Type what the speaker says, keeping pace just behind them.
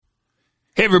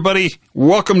Hey, everybody.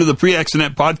 Welcome to the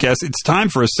Pre-Accident Podcast. It's time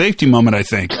for a safety moment, I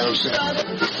think.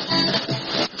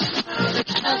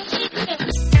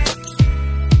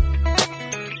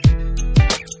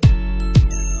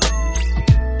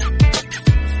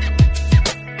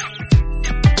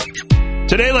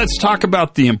 Today, let's talk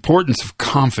about the importance of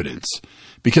confidence,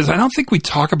 because I don't think we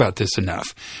talk about this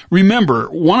enough. Remember,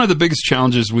 one of the biggest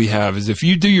challenges we have is if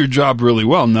you do your job really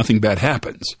well, nothing bad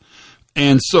happens.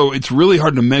 And so it's really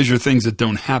hard to measure things that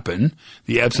don't happen,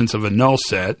 the absence of a null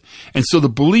set. And so the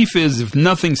belief is if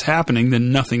nothing's happening,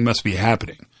 then nothing must be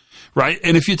happening, right?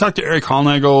 And if you talk to Eric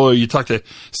Hollnagel, or you talk to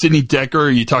Sidney Decker, or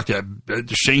you talk to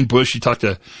Shane Bush, you talk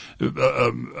to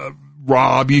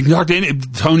Rob, you can talk to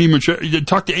Tony Mature, you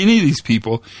talk to any of these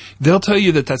people, they'll tell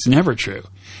you that that's never true.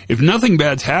 If nothing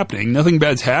bad's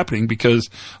happening because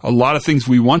a lot of things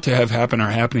we want to have happen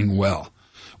are happening well.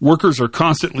 Workers are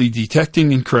constantly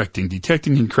detecting and correcting.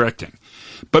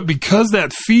 But because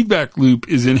that feedback loop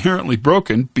is inherently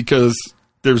broken because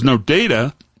there's no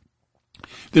data,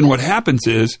 then what happens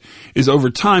is over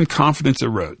time, confidence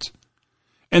erodes.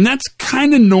 And that's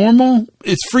kind of normal.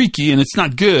 It's freaky and it's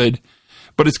not good,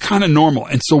 but it's kind of normal.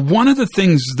 And so one of the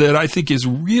things that I think is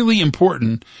really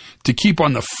important to keep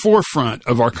on the forefront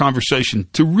of our conversation,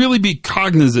 to really be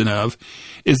cognizant of,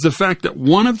 is the fact that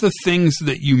one of the things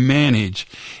that you manage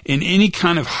in any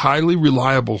kind of highly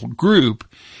reliable group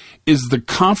is the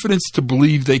confidence to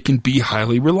believe they can be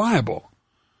highly reliable.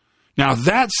 Now,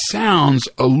 that sounds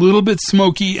a little bit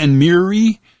smoky and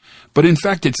mirrory, but in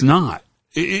fact, it's not.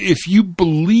 If you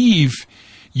believe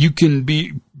you can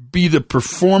be the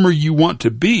performer you want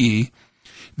to be,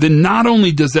 then not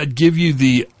only does that give you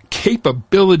the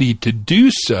capability to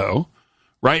do so,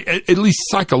 right? At least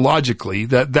psychologically,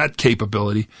 that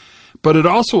capability, but it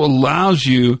also allows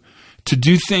you to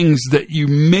do things that you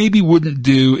maybe wouldn't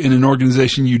do in an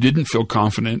organization you didn't feel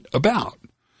confident about.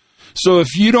 So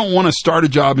if you don't want to start a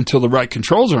job until the right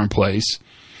controls are in place,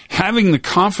 having the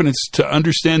confidence to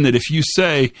understand that if you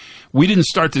say, we didn't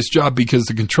start this job because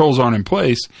the controls aren't in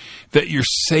place, that you're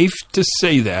safe to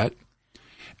say that,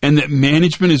 and that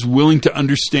management is willing to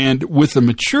understand with a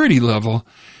maturity level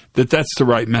that that's the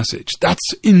right message.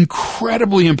 That's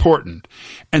incredibly important.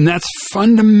 And that's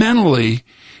fundamentally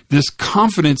this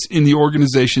confidence in the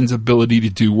organization's ability to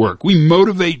do work. We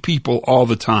motivate people all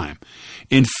the time.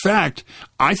 In fact,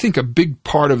 I think a big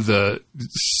part of the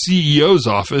CEO's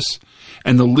office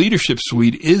and the leadership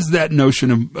suite is that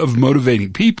notion of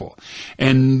motivating people.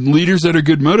 And leaders that are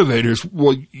good motivators,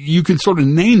 well, you can sort of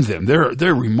name them.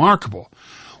 They're remarkable.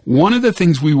 One of the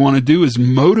things we want to do is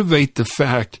motivate the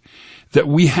fact that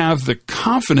we have the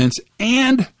confidence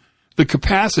and the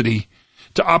capacity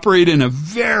to operate in a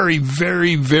very,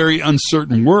 very, very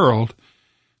uncertain world.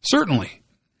 Certainly,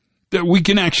 that we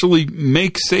can actually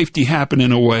make safety happen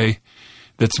in a way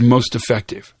that's most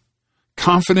effective.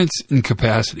 Confidence and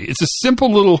capacity. It's a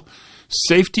simple little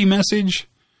safety message.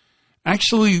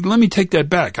 Actually, let me take that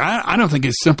back. I don't think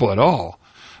it's simple at all.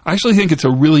 I actually think it's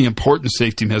a really important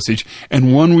safety message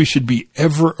and one we should be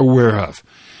ever aware of.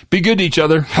 Be good to each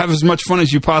other. Have as much fun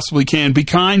as you possibly can. Be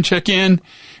kind, check in,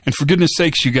 and for goodness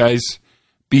sakes, you guys,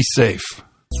 be safe.